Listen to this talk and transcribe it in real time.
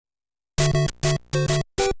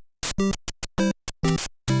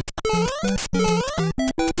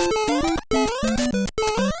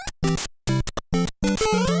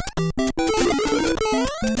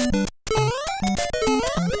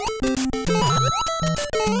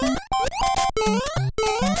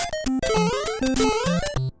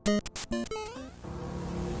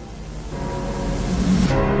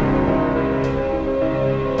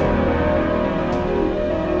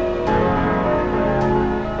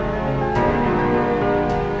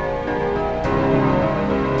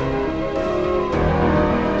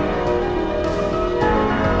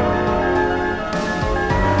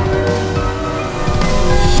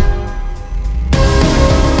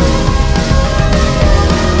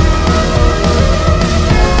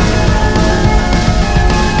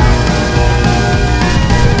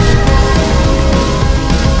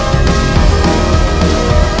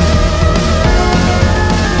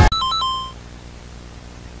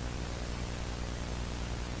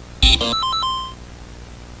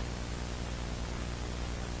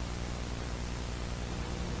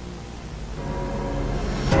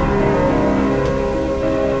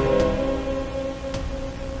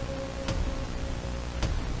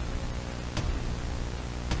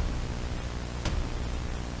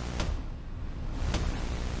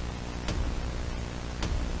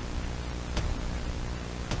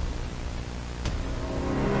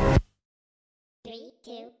Three,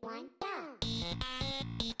 two, one, go!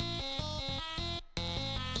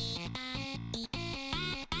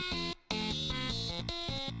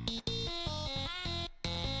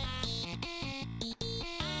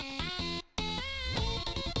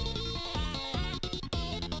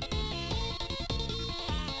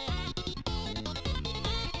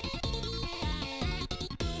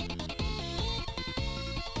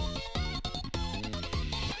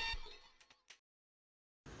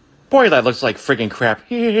 Boy, that looks like friggin' crap.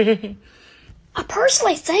 I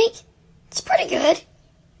personally think it's pretty good.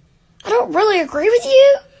 I don't really agree with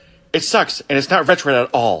you. It sucks, and it's not retro at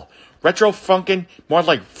all. Retro funkin', more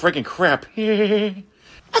like friggin' crap. I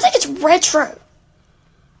think it's retro.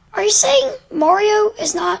 Are you saying Mario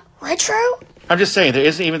is not retro? I'm just saying, there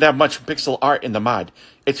isn't even that much pixel art in the mod.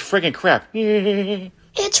 It's friggin' crap.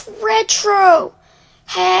 It's retro.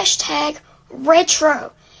 Hashtag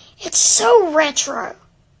retro. It's so retro.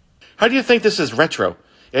 How do you think this is retro?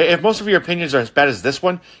 If most of your opinions are as bad as this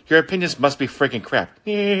one, your opinions must be friggin' crap.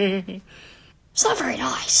 It's not very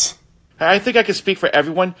nice. I think I can speak for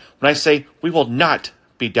everyone when I say we will not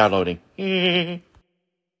be downloading. I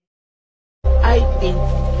think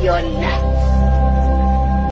you're nuts.